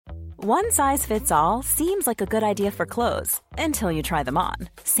One size fits all seems like a good idea for clothes until you try them on.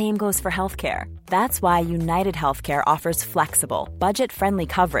 Same goes for healthcare. That's why United Healthcare offers flexible, budget-friendly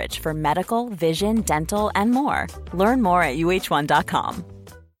coverage for medical, vision, dental, and more. Learn more at uh1.com.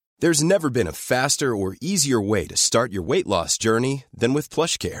 There's never been a faster or easier way to start your weight loss journey than with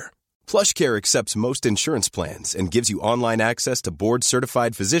PlushCare. PlushCare accepts most insurance plans and gives you online access to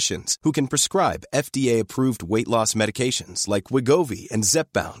board-certified physicians who can prescribe FDA-approved weight loss medications like Wegovy and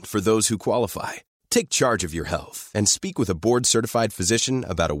Zepbound for those who qualify. Take charge of your health and speak with a board-certified physician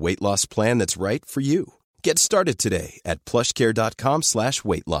about a weight loss plan that's right for you. Get started today at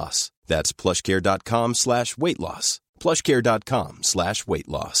plushcare.com/weight loss. That's plushcare.com/weight loss. plushcare.com/weight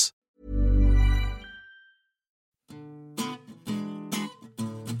loss.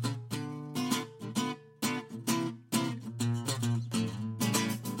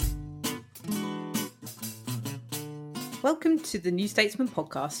 Welcome to the New Statesman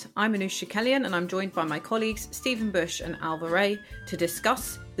podcast. I'm Anusha Kellyan and I'm joined by my colleagues Stephen Bush and Alva Ray to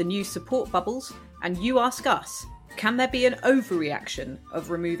discuss the new support bubbles. And you ask us, can there be an overreaction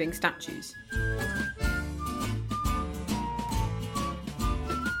of removing statues?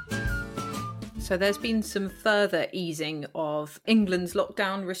 So there's been some further easing of England's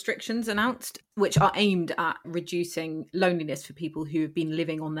lockdown restrictions announced, which are aimed at reducing loneliness for people who have been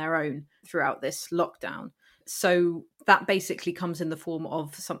living on their own throughout this lockdown. So that basically comes in the form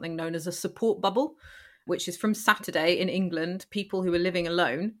of something known as a support bubble, which is from Saturday in England. People who are living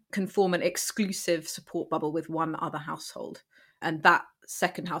alone can form an exclusive support bubble with one other household. And that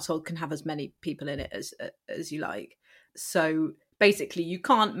second household can have as many people in it as you like. So basically, you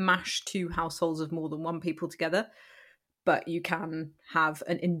can't mash two households of more than one people together, but you can have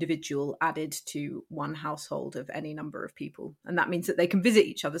an individual added to one household of any number of people. And that means that they can visit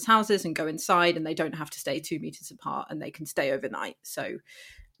each other's houses and go inside, and they don't have to stay 2 meters apart, and they can stay overnight. So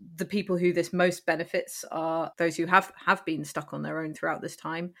the people who this most benefits are those who have been stuck on their own throughout this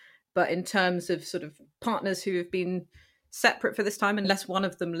time. But in terms of sort of partners who have been separate for this time, unless one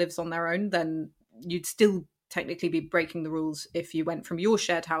of them lives on their own, then you'd still technically be breaking the rules if you went from your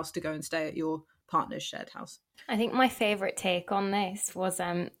shared house to go and stay at your partner's shared house. I think my favourite take on this was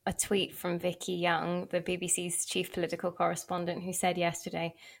a tweet from Vicky Young, the BBC's chief political correspondent, who said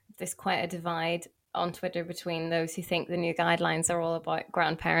yesterday there's quite a divide on Twitter between those who think the new guidelines are all about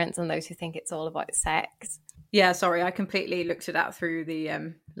grandparents and those who think it's all about sex. Yeah, sorry, I completely looked at that through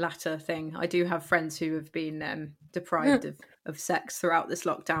the latter thing. I do have friends who have been deprived of sex throughout this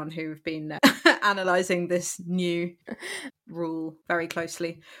lockdown who have been analysing this new rule very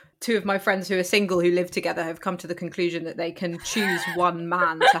closely. Two of my friends who are single who live together have come to the conclusion that they can choose one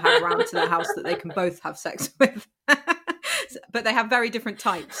man to have around to their house that they can both have sex with. But they have very different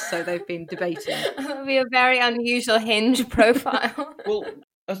types, so they've been debating. It would be a very unusual Hinge profile. Well,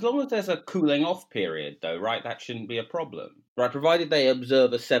 as long as there's a cooling off period, though, right, that shouldn't be a problem. Right, provided they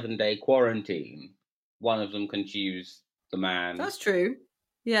observe a 7-day quarantine, one of them can choose the man. That's true.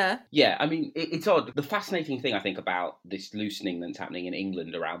 Yeah. Yeah, I mean, it's odd. The fascinating thing, I think, about this loosening that's happening in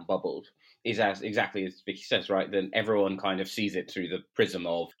England around bubbles is exactly as Vicky says, right, then everyone kind of sees it through the prism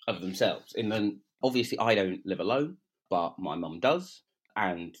of themselves. And then, obviously, I don't live alone, but my mum does.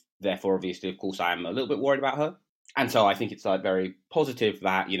 And therefore, obviously, of course, I am a little bit worried about her. And so I think it's like very positive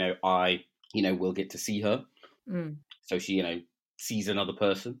that, I will get to see her. Mm. So she, sees another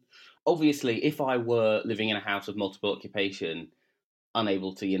person. Obviously, if I were living in a house of multiple occupation,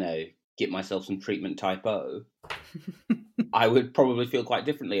 unable to, get myself some treatment type O, I would probably feel quite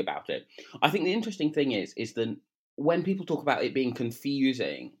differently about it. I think the interesting thing is that when people talk about it being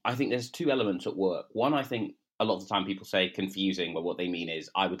confusing, I think there's two elements at work. One, I think a lot of the time people say confusing, but what they mean is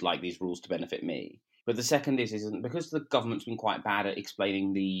I would like these rules to benefit me. But the second is because the government's been quite bad at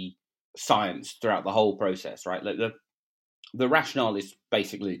explaining the science throughout the whole process, right? Like the rationale is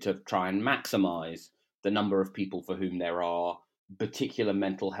basically to try and maximise the number of people for whom there are particular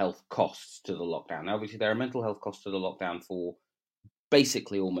mental health costs to the lockdown. Now, obviously, there are mental health costs to the lockdown for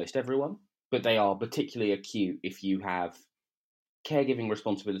basically almost everyone, but they are particularly acute if you have caregiving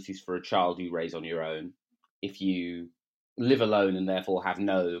responsibilities for a child you raise on your own, if you live alone and therefore have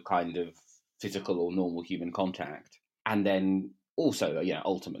no kind of physical or normal human contact, and then also,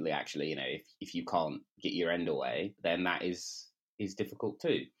 ultimately, actually, if you can't get your end away, then that is difficult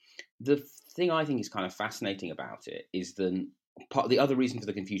too. The thing I think is kind of fascinating about it is that the other reason for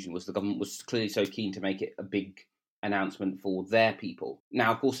the confusion was the government was clearly so keen to make it a big announcement for their people.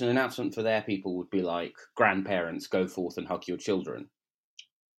 Now, of course, an announcement for their people would be like, grandparents, go forth and hug your children,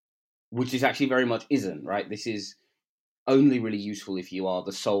 which is actually very much isn't, right? This is only really useful if you are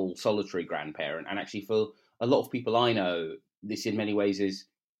the sole solitary grandparent. And actually, for a lot of people I know, this in many ways is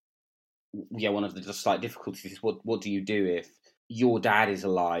one of the slight difficulties is what do you do if your dad is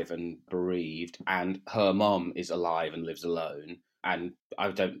alive and bereaved and her mum is alive and lives alone? And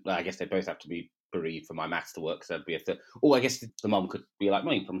I guess they both have to be bereaved for my maths to work, so that'd be a third. Or I guess the mum could be like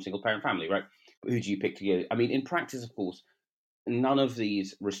me from a single parent family, right? Who do you pick to go? I mean, in practice, of course, none of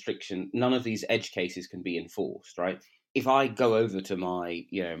these edge cases can be enforced, right? If I go over to my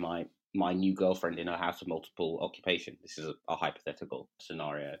new girlfriend in her house of multiple occupation, this is a hypothetical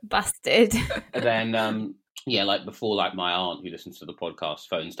scenario. Busted. And then, like before, like my aunt who listens to the podcast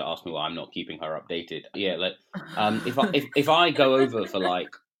phones to ask me why I'm not keeping her updated. Yeah, like if I go over for like,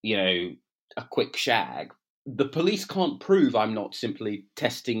 a quick shag, the police can't prove I'm not simply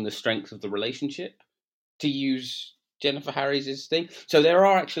testing the strength of the relationship, to use Jennifer Harris's thing. So there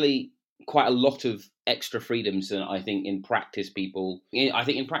are actually quite a lot of extra freedoms that I think in practice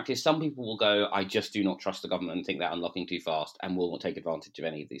some people will go, I just do not trust the government and think they're unlocking too fast and will not take advantage of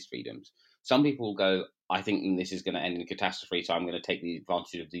any of these freedoms. Some people will go, I think this is going to end in catastrophe, so I'm going to take the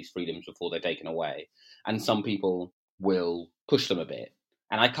advantage of these freedoms before they're taken away. And some people will push them a bit.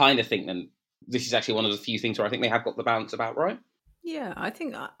 And I kind of think that this is actually one of the few things where I think they have got the balance about right. Yeah, I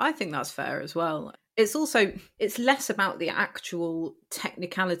think that's fair as well. It's less about the actual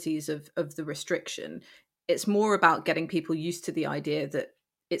technicalities of the restriction. It's more about getting people used to the idea that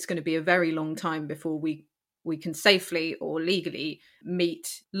it's going to be a very long time before we can safely or legally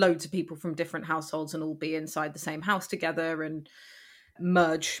meet loads of people from different households and all be inside the same house together and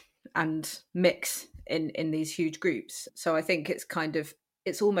merge and mix in these huge groups. So I think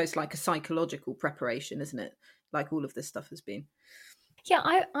it's almost like a psychological preparation, isn't it? Like all of this stuff has been. Yeah,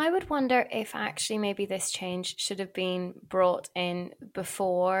 I would wonder if actually maybe this change should have been brought in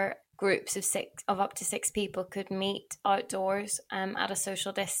before groups of up to 6 people could meet outdoors at a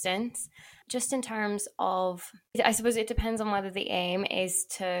social distance. Just in terms of, I suppose it depends on whether the aim is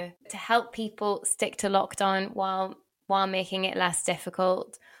to help people stick to lockdown while making it less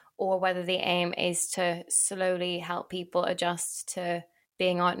difficult, or whether the aim is to slowly help people adjust to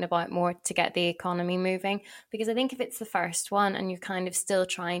being out and about more to get the economy moving. Because I think if it's the first one and you're kind of still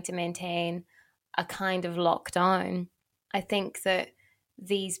trying to maintain a kind of lockdown, I think that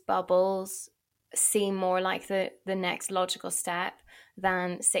these bubbles seem more like the next logical step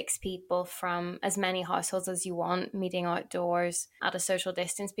than 6 people from as many households as you want meeting outdoors at a social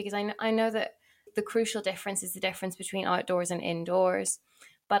distance. Because I know that the crucial difference is the difference between outdoors and indoors.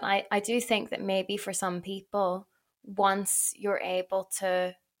 But I do think that maybe for some people, once you're able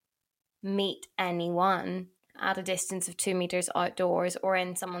to meet anyone at a distance of 2 meters outdoors or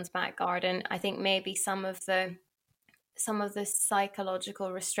in someone's back garden, I think maybe some of the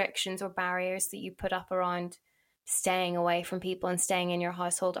psychological restrictions or barriers that you put up around staying away from people and staying in your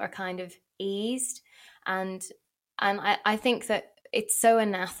household are kind of eased. And I think that it's so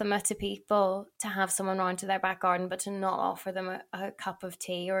anathema to people to have someone round to their back garden but to not offer them a cup of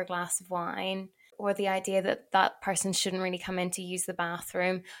tea or a glass of wine. Or the idea that person shouldn't really come in to use the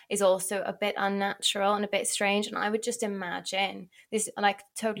bathroom is also a bit unnatural and a bit strange. And I would just imagine this, like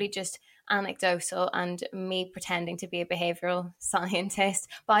totally just anecdotal and me pretending to be a behavioral scientist,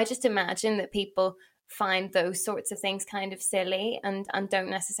 but I just imagine that people find those sorts of things kind of silly and don't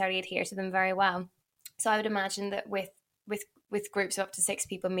necessarily adhere to them very well. So I would imagine that with groups of up to 6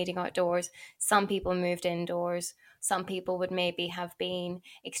 people meeting outdoors, some people moved indoors. Some people would maybe have been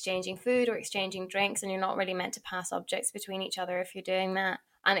exchanging food or exchanging drinks, and you're not really meant to pass objects between each other if you're doing that.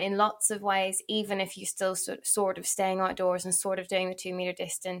 And in lots of ways, even if you're still sort of staying outdoors and sort of doing the 2 meter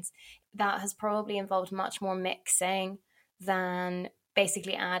distance, that has probably involved much more mixing than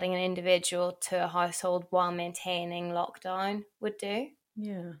basically adding an individual to a household while maintaining lockdown would do.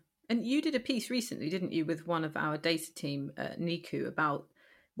 Yeah. And you did a piece recently, didn't you, with one of our data team, Niku, about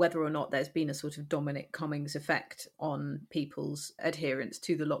whether or not there's been a sort of Dominic Cummings effect on people's adherence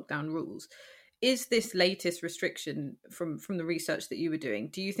to the lockdown rules. Is this latest restriction from the research that you were doing,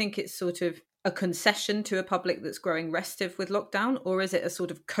 do you think it's sort of a concession to a public that's growing restive with lockdown, or is it a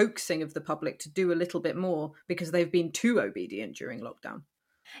sort of coaxing of the public to do a little bit more because they've been too obedient during lockdown?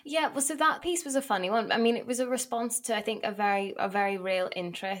 Yeah, well, so that piece was a funny one. I mean, it was a response to, I think, a very real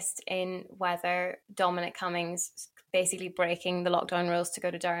interest in whether Dominic Cummings basically breaking the lockdown rules to go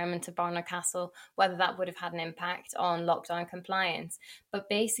to Durham and to Barnard Castle, whether that would have had an impact on lockdown compliance. But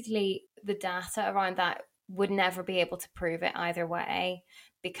basically, the data around that would never be able to prove it either way,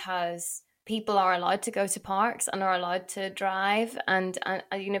 because people are allowed to go to parks and are allowed to drive, and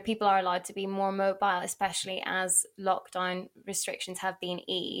people are allowed to be more mobile, especially as lockdown restrictions have been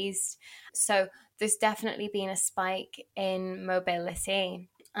eased. So there's definitely been a spike in mobility,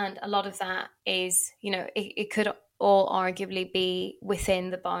 and a lot of that is, it could all arguably be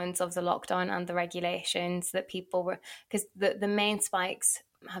within the bounds of the lockdown and the regulations that people were, because the main spikes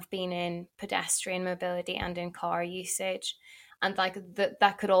have been in pedestrian mobility and in car usage, and like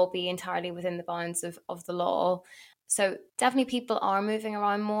that could all be entirely within the bounds of the law. So definitely people are moving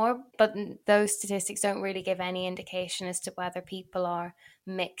around more, but those statistics don't really give any indication as to whether people are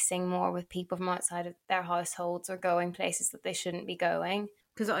mixing more with people from outside of their households or going places that they shouldn't be going.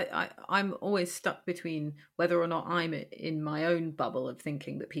 Because I'm always stuck between whether or not I'm in my own bubble of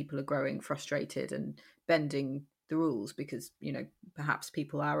thinking that people are growing frustrated and bending the rules because, you know, perhaps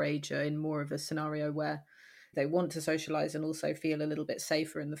people our age are in more of a scenario where they want to socialise and also feel a little bit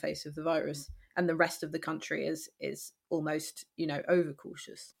safer in the face of the virus. And the rest of the country is almost, you know,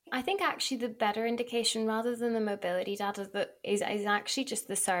 overcautious. I think actually the better indication, rather than the mobility data, that is actually just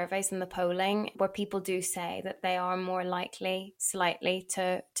the surveys and the polling, where people do say that they are more likely slightly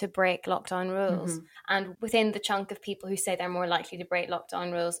to break lockdown rules. Mm-hmm. And within the chunk of people who say they're more likely to break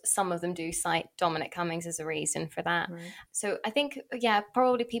lockdown rules, some of them do cite Dominic Cummings as a reason for that. Right. So I think, yeah,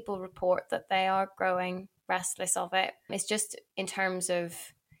 probably people report that they are growing restless of it. It's just in terms of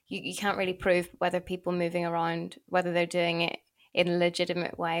you can't really prove whether people moving around, whether they're doing it in a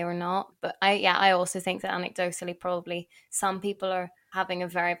legitimate way or not. But I also think that anecdotally, probably some people are having a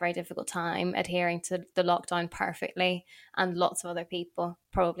very, very difficult time adhering to the lockdown perfectly, and lots of other people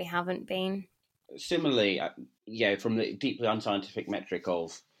probably haven't been. Similarly, from the deeply unscientific metric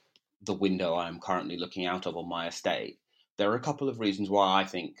of the window I am currently looking out of on my estate, there are a couple of reasons why I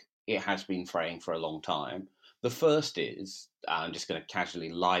think it has been fraying for a long time. The first is, I'm just going to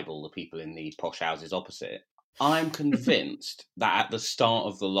casually libel the people in the posh houses opposite. I'm convinced that at the start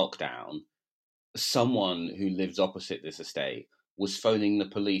of the lockdown, someone who lives opposite this estate was phoning the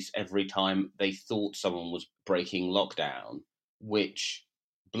police every time they thought someone was breaking lockdown, which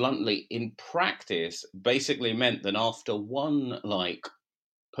bluntly, in practice, basically meant that after one,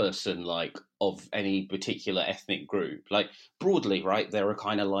 person, of any particular ethnic group, broadly, right, there are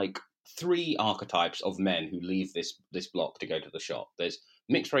kind of, three archetypes of men who leave this block to go to the shop. There's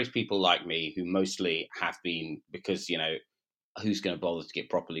mixed race people like me who mostly have been because, you know, who's going to bother to get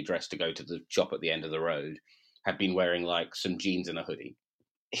properly dressed to go to the shop at the end of the road, have been wearing some jeans and a hoodie.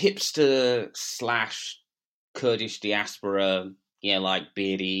 Hipster / Kurdish diaspora,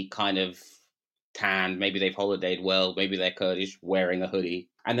 beardy, kind of tanned, maybe they've holidayed well, maybe they're Kurdish, wearing a hoodie.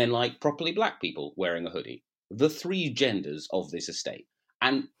 And then properly black people wearing a hoodie. The three genders of this estate.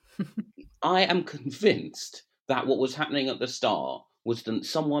 And I am convinced that what was happening at the start was that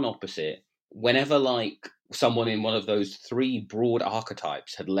someone opposite, whenever someone in one of those three broad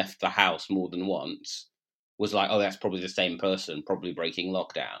archetypes had left the house more than once, was oh, that's probably the same person, probably breaking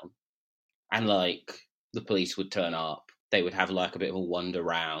lockdown. And the police would turn up. They would have a bit of a wander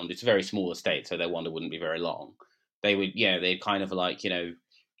round. It's a very small estate, so their wander wouldn't be very long. They would, they'd kind of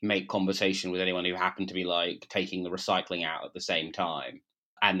make conversation with anyone who happened to be taking the recycling out at the same time.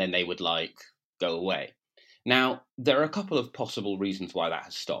 And then they would go away. Now, there are a couple of possible reasons why that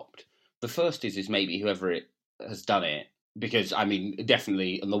has stopped. The first is maybe whoever it has done it, because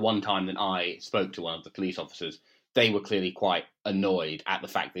definitely, and the one time that I spoke to one of the police officers, they were clearly quite annoyed at the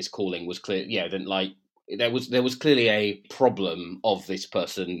fact this calling was clear. Yeah, then there was clearly a problem of this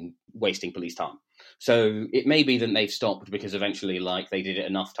person wasting police time. So it may be that they've stopped because eventually, they did it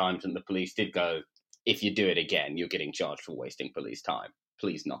enough times, and the police did go, if you do it again, you're getting charged for wasting police time.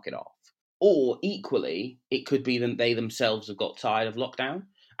 Please knock it off. Or equally, it could be that they themselves have got tired of lockdown.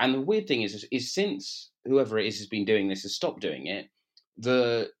 And the weird thing is since whoever it is has been doing this has stopped doing it,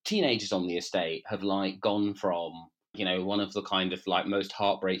 the teenagers on the estate have gone from, one of the kind of most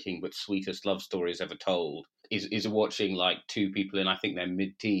heartbreaking but sweetest love stories ever told is watching two people in, I think, their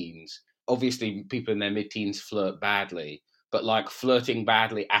mid-teens. Obviously, people in their mid-teens flirt badly, but flirting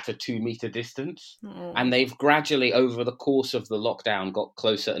badly at a 2-meter distance. Mm. And they've gradually, over the course of the lockdown, got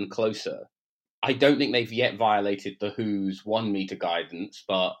closer and closer. I don't think they've yet violated the WHO's 1-meter guidance,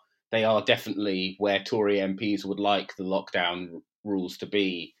 but they are definitely where Tory MPs would like the lockdown rules to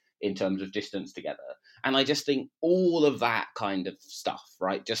be in terms of distance together. And I just think all of that kind of stuff,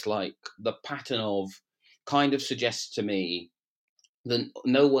 right, just the pattern of kind of suggests to me that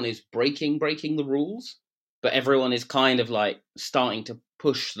no one is breaking the rules, but everyone is kind of starting to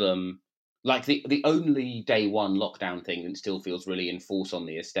push them. The only day one lockdown thing that still feels really in force on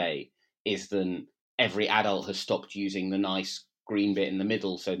the estate is that every adult has stopped using the nice green bit in the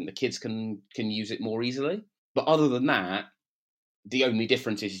middle so that the kids can use it more easily. But other than that, the only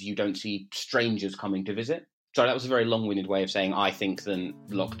difference is you don't see strangers coming to visit. Sorry, that was a very long-winded way of saying I think that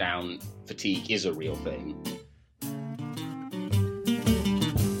lockdown fatigue is a real thing.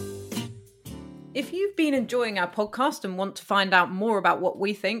 If you've been enjoying our podcast and want to find out more about what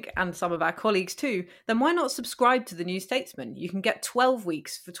we think, and some of our colleagues too, then why not subscribe to The New Statesman? You can get 12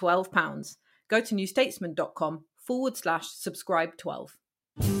 weeks for £12. Go to newstatesman.com/subscribe 12.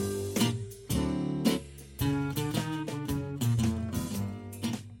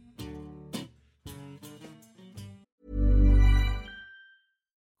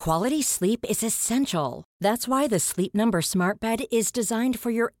 Quality sleep is essential. That's why the Sleep Number Smart Bed is designed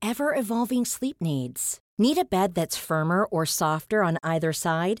for your ever-evolving sleep needs. Need a bed that's firmer or softer on either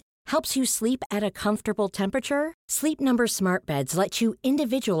side? Helps you sleep at a comfortable temperature? Sleep Number Smart Beds let you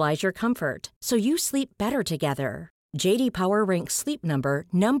individualize your comfort, so you sleep better together. J.D. Power ranks Sleep Number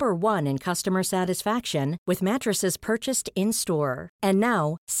number 1 in customer satisfaction with mattresses purchased in-store. And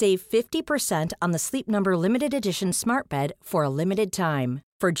now, save 50% on the Sleep Number Limited Edition Smart Bed for a limited time.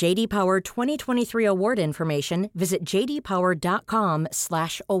 For J.D. Power 2023 award information, visit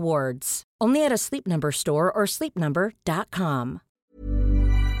jdpower.com/awards. Only at a Sleep Number store or sleepnumber.com.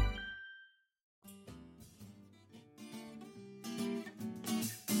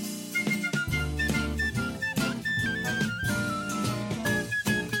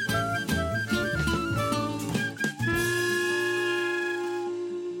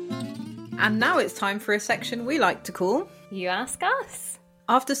 And now it's time for a section we like to call You Ask Us.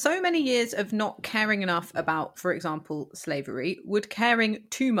 After so many years of not caring enough about, for example, slavery, would caring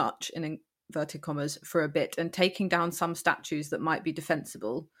too much, in inverted commas, for a bit and taking down some statues that might be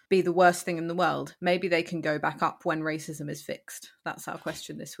defensible be the worst thing in the world? Maybe they can go back up when racism is fixed. That's our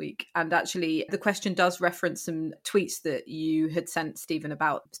question this week. And actually, the question does reference some tweets that you had sent, Stephen,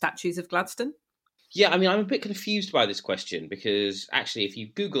 about statues of Gladstone. Yeah, I mean, I'm a bit confused by this question because actually, if you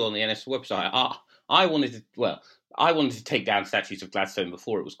Google on the NS website, I wanted to take down statues of Gladstone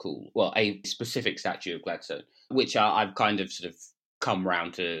before it was cool. Well, a specific statue of Gladstone, which I've kind of sort of come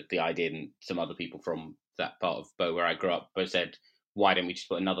round to the idea, and some other people from that part of Bow where I grew up both said, why don't we just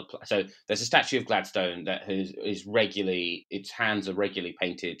put another... So there's a statue of Gladstone that is regularly, its hands are regularly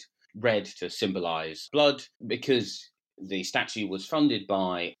painted red to symbolise blood, because the statue was funded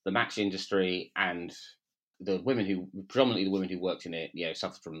by the match industry, and predominantly the women who worked in it,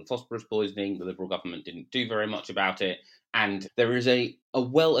 suffered from the phosphorus poisoning. The Liberal government didn't do very much about it. And there is a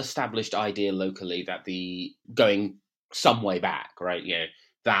well-established idea locally that going some way back, right,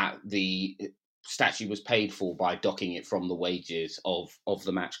 that the statue was paid for by docking it from the wages of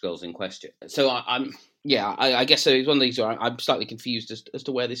the match girls in question. So I guess so. It's one of these where I'm slightly confused as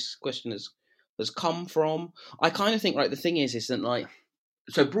to where this question has come from. I kind of think, right, the thing isn't like...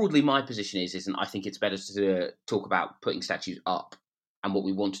 So broadly, my position isn't I think it's better to talk about putting statues up and what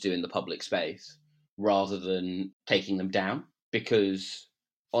we want to do in the public space rather than taking them down. Because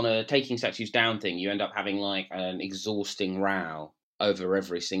on a taking statues down thing, you end up having like an exhausting row over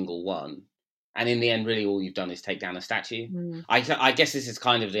every single one. And in the end, really, all you've done is take down a statue. Mm. I guess this is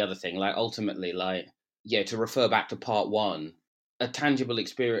kind of the other thing. Like, ultimately, to refer back to part one, a tangible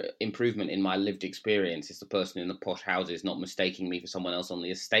improvement in my lived experience is the person in the posh houses not mistaking me for someone else on the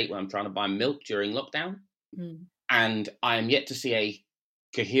estate when I'm trying to buy milk during lockdown. Mm. And I am yet to see a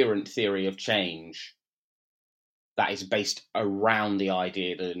coherent theory of change that is based around the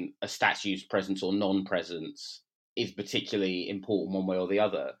idea that a statue's presence or non-presence is particularly important one way or the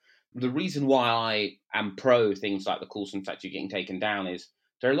other. The reason why I am pro things like the Coulson statue getting taken down is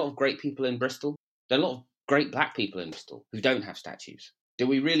there are a lot of great people in Bristol. There are a lot of great black people in Bristol who don't have statues. Do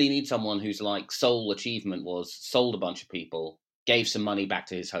we really need someone whose sole achievement was sold a bunch of people, gave some money back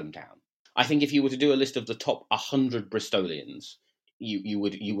to his hometown? I think if you were to do a list of the top 100 Bristolians, you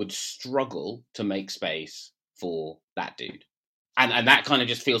would struggle to make space for that dude. And that kind of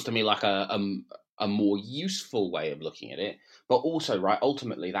just feels to me like a more useful way of looking at it. But also, right,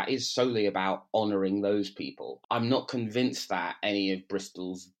 ultimately, that is solely about honouring those people. I'm not convinced that any of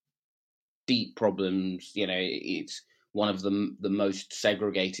Bristol's deep problems, it's one of the most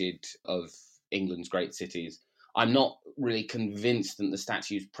segregated of England's great cities. I'm not really convinced that the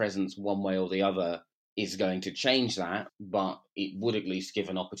statue's presence one way or the other is going to change that, but it would at least give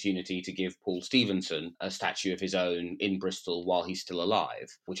an opportunity to give Paul Stevenson a statue of his own in Bristol while he's still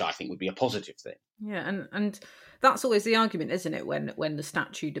alive, which I think would be a positive thing. Yeah, and that's always the argument, isn't it, when the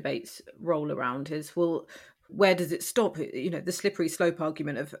statue debates roll around, is, well, where does it stop? The slippery slope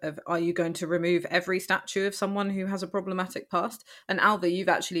argument of are you going to remove every statue of someone who has a problematic past? And Alva, you've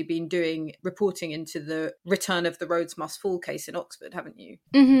actually been reporting into the Return of the Rhodes Must Fall case in Oxford, haven't you?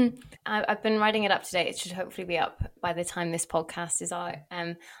 Mm-hmm. I've been writing it up today. It should hopefully be up by the time this podcast is out.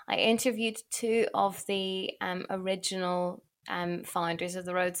 I interviewed two of the original founders of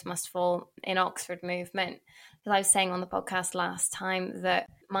the Rhodes Must Fall in Oxford movement. Because I was saying on the podcast last time that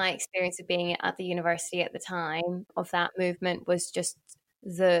my experience of being at the university at the time of that movement was just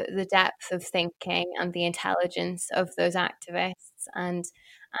the depth of thinking and the intelligence of those activists, and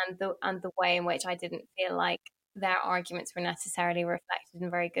the way in which I didn't feel like their arguments were necessarily reflected in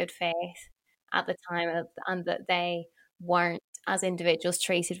very good faith at the time, and that they weren't, as individuals,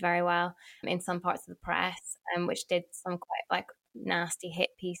 treated very well in some parts of the press, which did some quite like nasty hit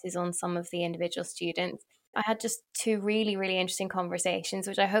pieces on some of the individual students. I had just two really, really interesting conversations,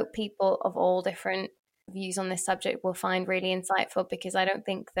 which I hope people of all different views on this subject will find really insightful, because I don't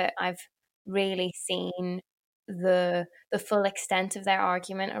think that I've really seen the full extent of their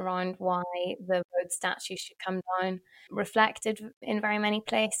argument around why the Rhodes statue should come down reflected in very many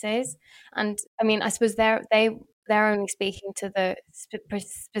places. And I mean, I suppose they're only speaking to the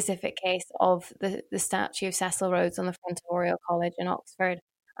specific case of the statue of Cecil Rhodes on the front of Oriel College in Oxford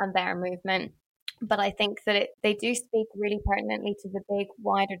and their movement. But I think that they do speak really pertinently to the big,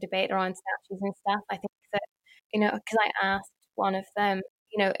 wider debate around statues and stuff. I think that, because I asked one of them,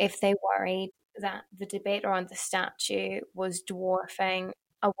 if they worried that the debate around the statue was dwarfing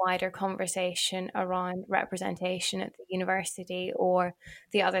a wider conversation around representation at the university, or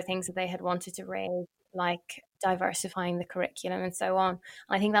the other things that they had wanted to raise, like diversifying the curriculum and so on.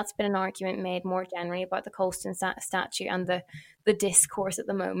 And I think that's been an argument made more generally about the Colston statue and the discourse at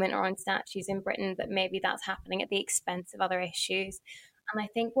the moment around statues in Britain, that maybe that's happening at the expense of other issues. And I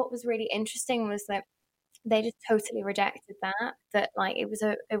think what was really interesting was that they just totally rejected that like it was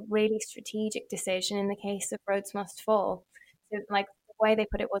a really strategic decision in the case of Rhodes Must Fall. So like the way they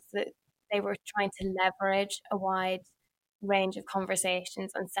put it was that they were trying to leverage a wide range of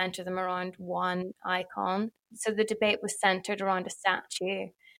conversations and center them around one icon. So the debate was centered around a statue,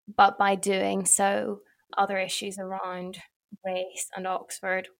 but by doing so, other issues around race and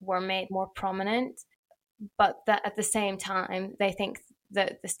Oxford were made more prominent. But that at the same time, they think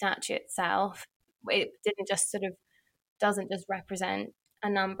that the statue itself, it doesn't just represent a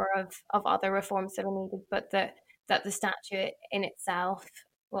number of other reforms that are needed, but that the statue in itself,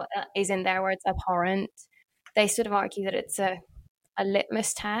 is, in their words, abhorrent. They sort of argue that it's a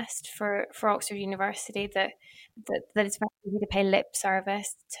litmus test for Oxford University, that it's very easy to pay lip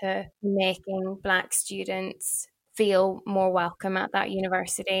service to making Black students feel more welcome at that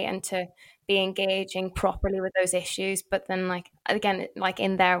university and to be engaging properly with those issues. But then, again,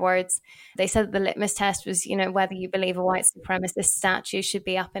 in their words, they said that the litmus test was, whether you believe a white supremacist statue should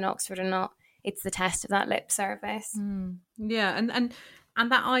be up in Oxford or not. It's the test of that lip service. Yeah, and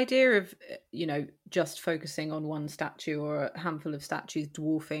that idea of, just focusing on one statue or a handful of statues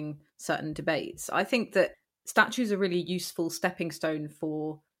dwarfing certain debates, I think that statues are really useful stepping stone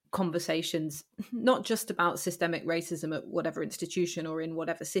for conversations, not just about systemic racism at whatever institution or in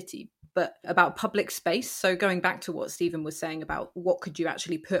whatever city, but about public space. So going back to what Stephen was saying about what could you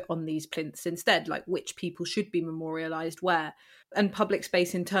actually put on these plinths instead, like which people should be memorialised where, and public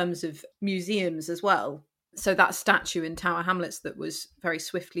space in terms of museums as well. So that statue in Tower Hamlets that was very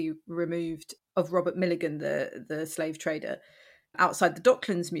swiftly removed of Robert Milligan, the slave trader, outside the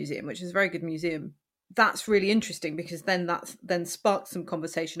Docklands Museum, which is a very good museum, that's really interesting, because that then sparked some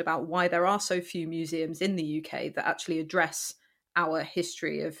conversation about why there are so few museums in the UK that actually address our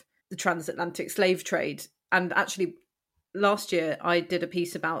history of the transatlantic slave trade. And actually, last year I did a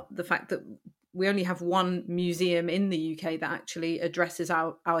piece about the fact that we only have one museum in the UK that actually addresses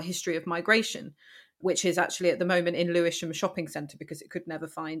our history of migration, which is actually at the moment in Lewisham Shopping Centre, because it could never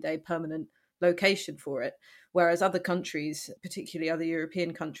find a permanent location for it. Whereas other countries, particularly other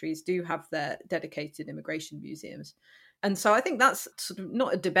European countries, do have their dedicated immigration museums. And so I think that's sort of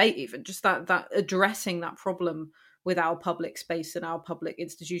not a debate even, just that addressing that problem with our public space and our public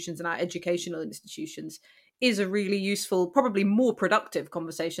institutions and our educational institutions is a really useful, probably more productive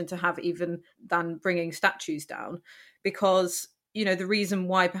conversation to have even than bringing statues down. Because the reason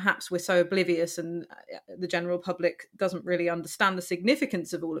why perhaps we're so oblivious and the general public doesn't really understand the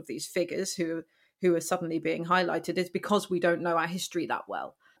significance of all of these figures who are suddenly being highlighted is because we don't know our history that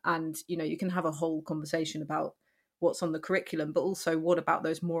well. And, you can have a whole conversation about what's on the curriculum, but also what about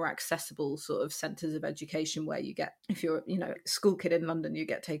those more accessible sort of centres of education where you get, if you're, a school kid in London, you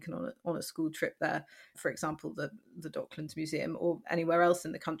get taken on a school trip there, for example, the Docklands Museum or anywhere else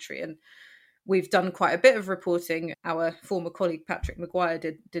in the country. And we've done quite a bit of reporting. Our former colleague Patrick Maguire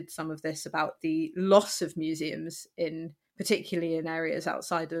did some of this about the loss of museums particularly in areas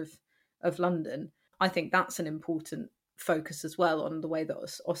outside of London. I think that's an important focus as well on the way that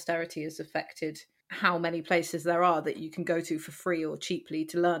austerity has affected how many places there are that you can go to for free or cheaply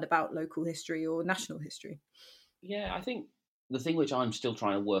to learn about local history or national history. Yeah, I think the thing which I'm still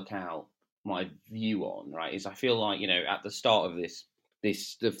trying to work out my view on, right, is I feel like, at the start of this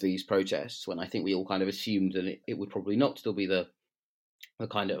these protests, when I think we all kind of assumed that it would probably not still be the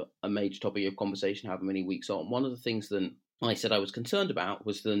kind of a major topic of conversation however many weeks on. One of the things that I said I was concerned about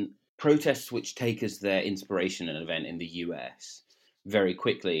was that protests which take as their inspiration an event in the US very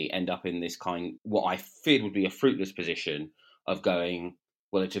quickly end up in this what I feared would be a fruitless position of going,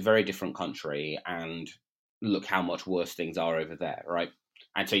 well, it's a very different country and look how much worse things are over there, right?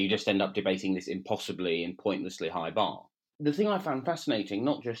 And so you just end up debating this impossibly and pointlessly high bar. The thing I found fascinating,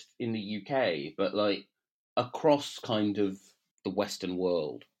 not just in the UK, but like across kind of the Western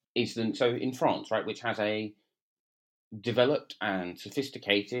world, is that, so in France, right, which has a developed and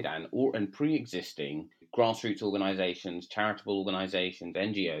sophisticated and pre-existing grassroots organisations, charitable organisations,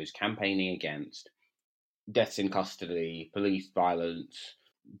 NGOs campaigning against deaths in custody, police violence,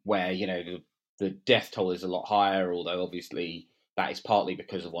 where, you know, the death toll is a lot higher, although obviously that is partly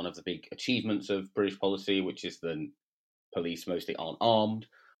because of one of the big achievements of British policy, which is that police mostly aren't armed.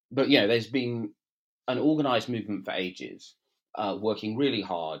 But, you know, there's been an organised movement for ages, working really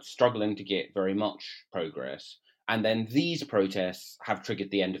hard, struggling to get very much progress. And then these protests have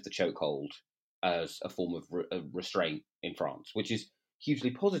triggered the end of the chokehold as a form of restraint in France, which is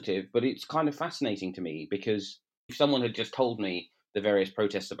hugely positive. But it's kind of fascinating to me because if someone had just told me the various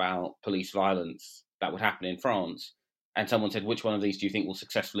protests about police violence that would happen in France, and someone said, which one of these do you think will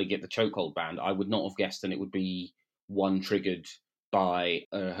successfully get the chokehold banned? I would not have guessed that it would be one triggered by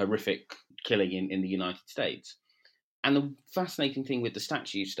a horrific killing in the United States. And the fascinating thing with the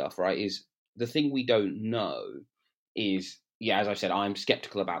statue stuff, right, is the thing we don't know is, yeah, as I said, I'm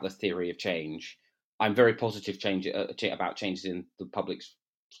skeptical about the theory of change. I'm very positive about changes in the public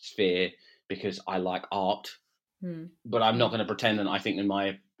sphere because I like art. But I'm not going to pretend that I think that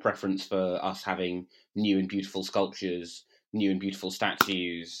my preference for us having new and beautiful sculptures, new and beautiful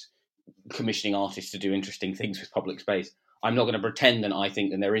statues, commissioning artists to do interesting things with public space, I'm not going to pretend that I think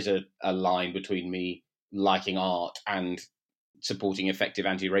that there is a line between me liking art and supporting effective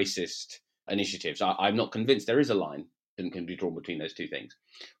anti-racist initiatives. I'm not convinced there is a line that can be drawn between those two things.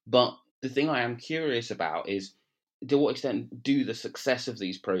 But the thing I am curious about is, to what extent do the success of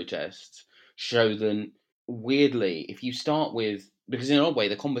these protests show that, weirdly, if you start with, because in an odd way,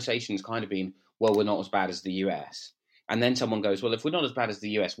 the conversation's kind of been, well, we're not as bad as the US. And then someone goes, well, if we're not as bad as the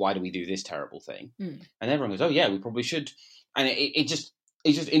US, why do we do this terrible thing? And everyone goes, oh, yeah, we probably should. And it's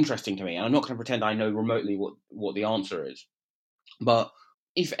just interesting to me. And I'm not going to pretend I know remotely what the answer is. But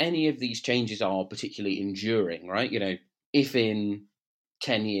if any of these changes are particularly enduring, right, you know, if in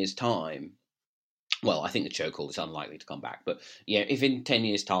 10 years' time, well, I think the chokehold is unlikely to come back. But, yeah, if in 10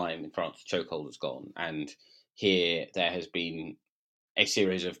 years' time in France the chokehold is gone and here there has been a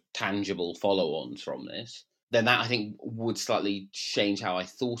series of tangible follow-ons from this, then that, I think, would slightly change how I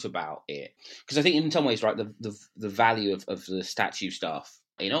thought about it. Because I think in some ways, right, the value of the statue stuff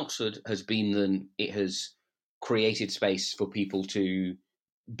in Oxford has been that it has created space for people to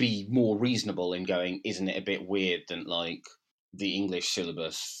be more reasonable in going, isn't it a bit weird that, like, the English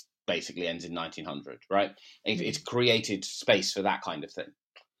syllabus basically ends in 1900, right? It's created space for that kind of thing.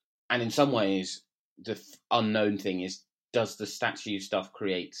 And in some ways, the unknown thing is, does the statue stuff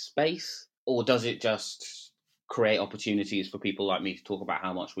create space, or does it just create opportunities for people like me to talk about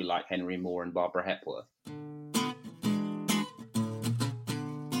how much we like Henry Moore and Barbara Hepworth?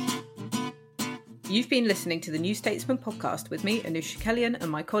 You've been listening to the New Statesman podcast with me, Anusha Kellyan,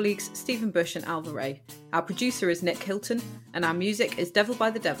 and my colleagues Stephen Bush and Alva Ray. Our producer is Nick Hilton, and our music is Devil by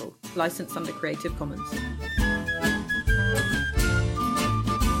the Devil, licensed under Creative Commons.